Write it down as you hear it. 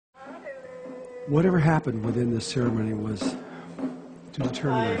Whatever happened within this ceremony was to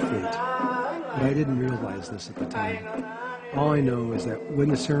determine our fate, but I didn't realize this at the time. All I know is that when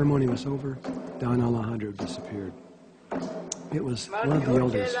the ceremony was over, Don Alejandro disappeared. It was one of the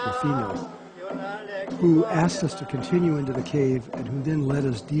elders, Rufino, who asked us to continue into the cave and who then led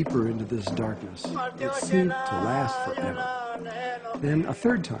us deeper into this darkness. It seemed to last forever. Then a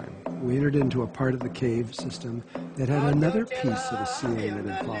third time, we entered into a part of the cave system that had another piece of the ceiling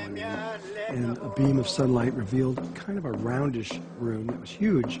that had fallen in, and a beam of sunlight revealed kind of a roundish room that was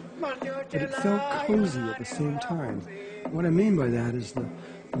huge, but it felt cozy at the same time. What I mean by that is the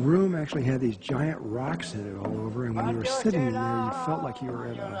room actually had these giant rocks in it all over, and when you were sitting in there, you felt like you were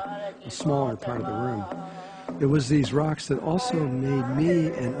at a smaller part of the room. It was these rocks that also made me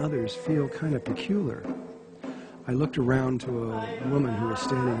and others feel kind of peculiar. I looked around to a woman who was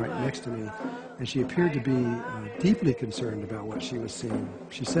standing right next to me, and she appeared to be deeply concerned about what she was seeing.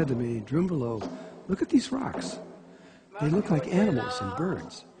 She said to me, "Drunvalo, look at these rocks. They look like animals and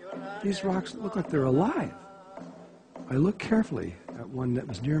birds. These rocks look like they're alive." I looked carefully at one that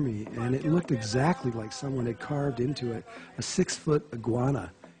was near me, and it looked exactly like someone had carved into it a 6-foot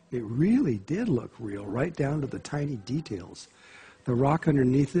iguana. It really did look real, right down to the tiny details. The rock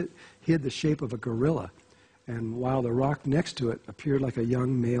underneath it hid the shape of a gorilla, and while the rock next to it appeared like a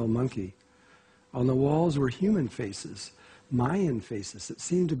young male monkey. On the walls were human faces, Mayan faces that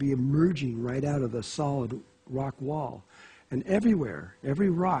seemed to be emerging right out of the solid rock wall. And everywhere, every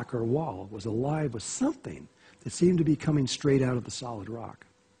rock or wall was alive with something that seemed to be coming straight out of the solid rock.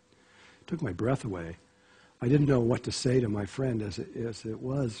 It took my breath away. I didn't know what to say to my friend, as it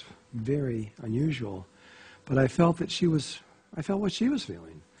was very unusual, but I felt what she was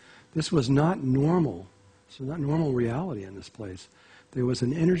feeling. This was not normal. This was not normal reality in this place. There was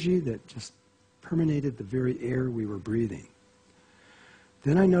an energy that just permeated the very air we were breathing.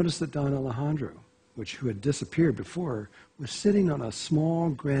 Then I noticed that Don Alejandro, who had disappeared before, was sitting on a small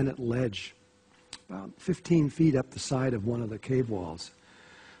granite ledge about 15 feet up the side of one of the cave walls.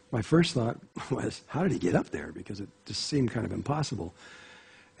 My first thought was, how did he get up there? Because it just seemed kind of impossible.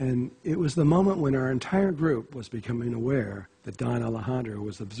 And it was the moment when our entire group was becoming aware that Don Alejandro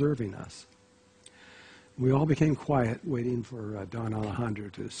was observing us. We all became quiet, waiting for Don Alejandro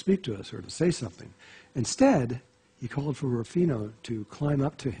to speak to us or to say something. Instead, he called for Rufino to climb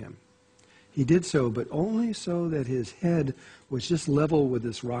up to him. He did so, but only so that his head was just level with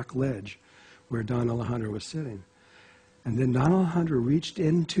this rock ledge where Don Alejandro was sitting. And then Don Alejandro reached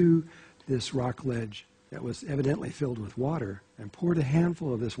into this rock ledge that was evidently filled with water and poured a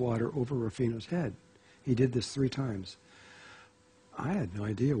handful of this water over Rufino's head. He did this 3 times. I had no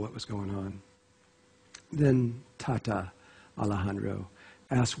idea what was going on. Then Tata Alejandro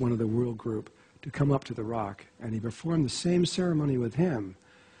asked one of the world group to come up to the rock, and he performed the same ceremony with him.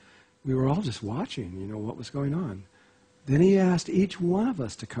 We were all just watching, what was going on. Then he asked each one of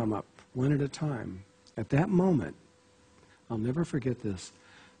us to come up, one at a time. At that moment, I'll never forget this.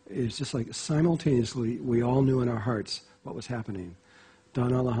 It's just like simultaneously, we all knew in our hearts what was happening.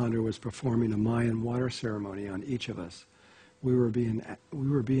 Don Alejandro was performing a Mayan water ceremony on each of us. We were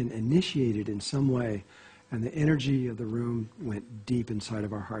being initiated in some way, and the energy of the room went deep inside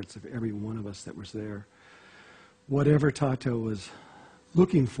of our hearts of every one of us that was there. Whatever Tato was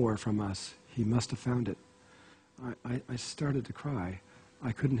looking for from us, he must have found it. I started to cry.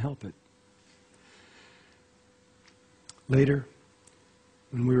 I couldn't help it. Later,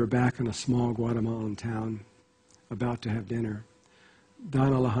 when we were back in a small Guatemalan town, about to have dinner,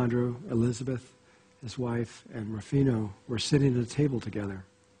 Don Alejandro, Elizabeth, his wife, and Rufino were sitting at a table together,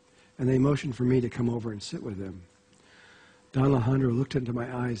 and they motioned for me to come over and sit with them. Don Alejandro looked into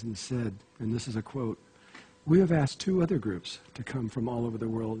my eyes and said, and this is a quote, "We have asked 2 other groups to come from all over the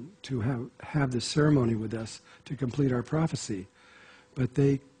world to have this ceremony with us to complete our prophecy, but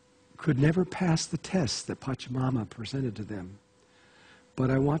they could never pass the tests that Pachamama presented to them.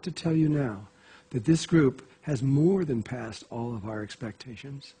 But I want to tell you now that this group has more than passed all of our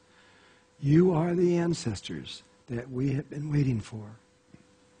expectations. You are the ancestors that we have been waiting for."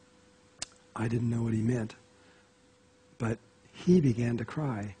 I didn't know what he meant, but he began to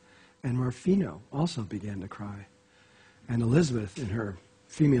cry, and Rufino also began to cry. And Elizabeth, in her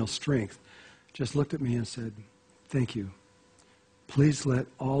female strength, just looked at me and said, "Thank you. Please let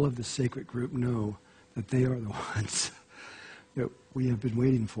all of the sacred group know that they are the ones that we have been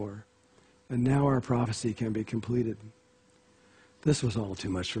waiting for, and now our prophecy can be completed." This was all too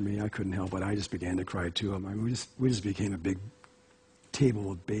much for me. I couldn't help it. I just began to cry too. We just became a big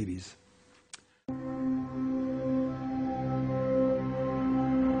table of babies.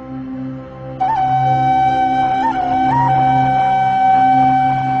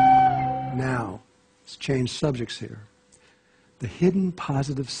 Now, change subjects here. The hidden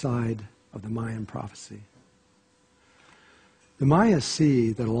positive side of the Mayan prophecy. The Mayas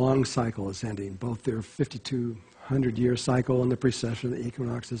see that a long cycle is ending, both their 5,200-year cycle and the precession of the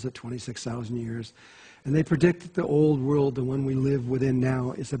equinoxes at 26,000 years. And they predict that the old world, the one we live within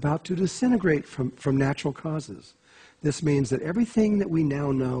now, is about to disintegrate from natural causes. This means that everything that we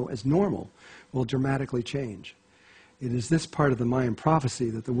now know as normal will dramatically change. It is this part of the Mayan prophecy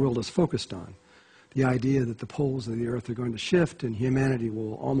that the world is focused on. The idea that the poles of the earth are going to shift and humanity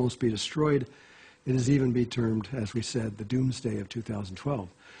will almost be destroyed. It is even be termed, as we said, the doomsday of 2012.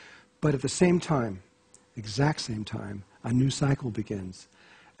 But at the same time, exact same time, a new cycle begins.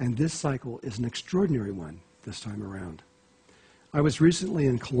 And this cycle is an extraordinary one this time around. I was recently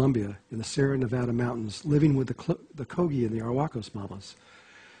in Colombia, in the Sierra Nevada mountains, living with the Kogi and the Arhuacos Mamas.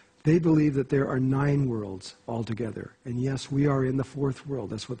 They believe that there are 9 worlds altogether. And yes, we are in the 4th world.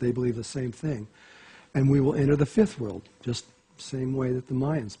 That's what they believe, the same thing. And we will enter the 5th world, just the same way that the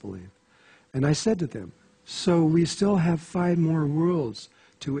Mayans believe. And I said to them, so we still have 5 more worlds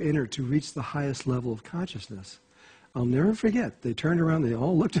to enter to reach the highest level of consciousness. I'll never forget, they turned around, they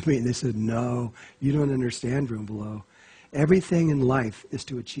all looked at me and they said, no, you don't understand, Drunvalo. Everything in life is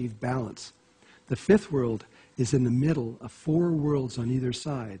to achieve balance. The 5th world is in the middle of 4 worlds on either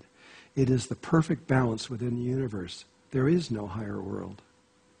side. It is the perfect balance within the universe. There is no higher world.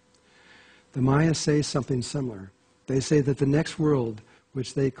 The Mayas say something similar. They say that the next world,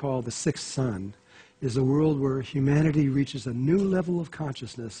 which they call the 6th sun, is a world where humanity reaches a new level of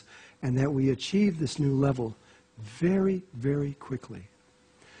consciousness and that we achieve this new level very, very quickly.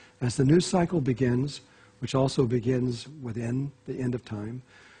 As the new cycle begins, which also begins within the end of time,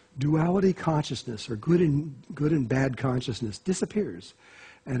 duality consciousness, or good and bad consciousness, disappears,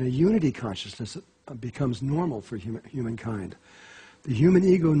 and a unity consciousness becomes normal for humankind. The human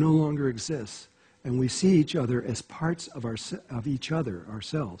ego no longer exists, and we see each other as parts of each other,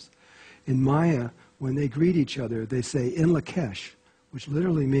 ourselves. In Maya, when they greet each other, they say, in Lakesh, which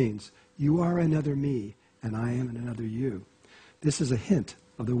literally means, you are another me, and I am another you. This is a hint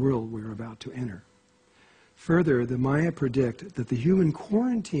of the world we're about to enter. Further, the Maya predict that the human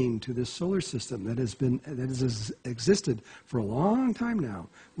quarantine to this solar system that has existed for a long time now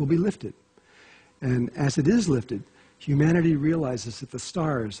will be lifted. And as it is lifted, humanity realizes that the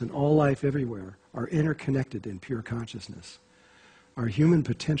stars and all life everywhere are interconnected in pure consciousness. Our human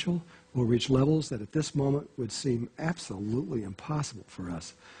potential will reach levels that at this moment would seem absolutely impossible for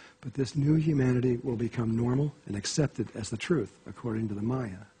us. But this new humanity will become normal and accepted as the truth, according to the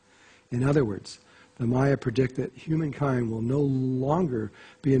Maya. In other words, the Maya predict that humankind will no longer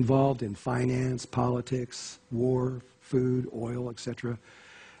be involved in finance, politics, war, food, oil, etc.,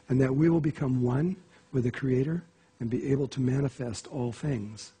 and that we will become one with the Creator and be able to manifest all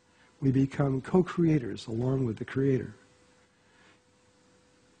things. We become co-creators along with the Creator.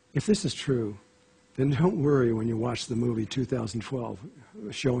 If this is true, then don't worry when you watch the movie 2012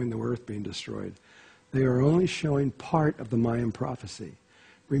 showing the earth being destroyed. They are only showing part of the Mayan prophecy.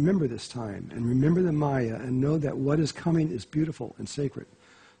 Remember this time, and remember the Maya, and know that what is coming is beautiful and sacred,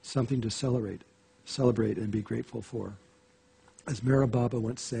 something to celebrate and be grateful for. As Mara Baba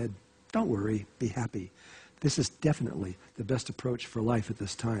once said, don't worry, be happy. This is definitely the best approach for life at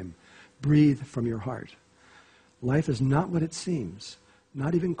this time. Breathe from your heart. Life is not what it seems,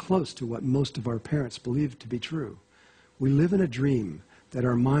 not even close to what most of our parents believed to be true. We live in a dream that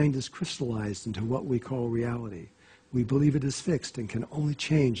our mind is crystallized into what we call reality. We believe it is fixed and can only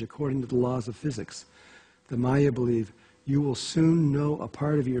change according to the laws of physics. The Maya believe you will soon know a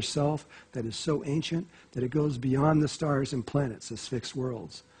part of yourself that is so ancient that it goes beyond the stars and planets as fixed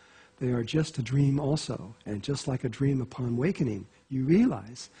worlds. They are just a dream also, and just like a dream upon wakening, you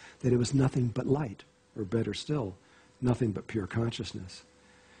realize that it was nothing but light, or better still, nothing but pure consciousness.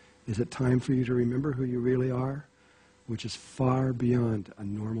 Is it time for you to remember who you really are, which is far beyond a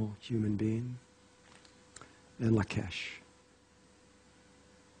normal human being? And Lakesh.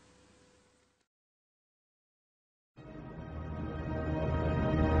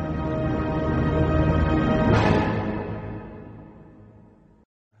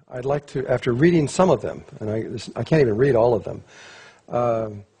 I'd like to, after reading some of them, and I can't even read all of them,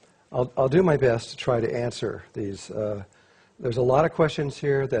 I'll do my best to try to answer these. There's a lot of questions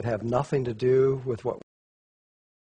here that have nothing to do with what